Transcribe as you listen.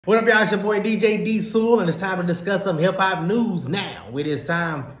What up, y'all? It's your boy DJ D-Soul, and it's time to discuss some hip-hop news now. It is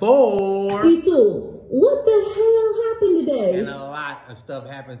time for... D-Soul, what the hell happened today? And a lot of stuff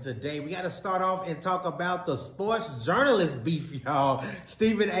happened today. We got to start off and talk about the sports journalist beef, y'all.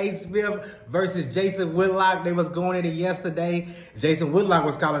 Stephen A. Smith versus Jason Whitlock. They was going at it yesterday. Jason Whitlock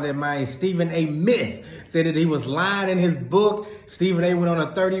was calling that man Stephen A. Myth. Said that he was lying in his book. Stephen A. went on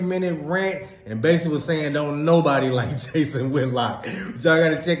a 30-minute rant and basically was saying don't nobody like Jason Whitlock. Y'all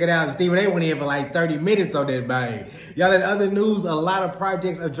gotta check it out. Stephen A. went in for like 30 minutes on that bang. Y'all, in other news, a lot of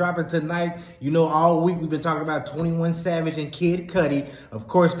projects are dropping tonight. You know, all week we've been talking about 21 Savage and Kid Cudi. Of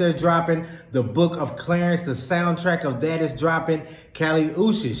course, they're dropping. The Book of Clarence, the soundtrack of that is dropping. Callie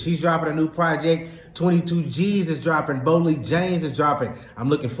Uchis, she's dropping a new project. 22 G's is dropping. Boley James is dropping. I'm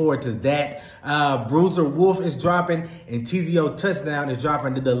looking forward to that. Bruiser Wolf is dropping. And TZO Touchdown is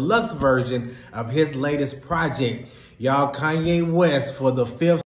dropping the deluxe version of his latest project. Y'all, Kanye West for the 5th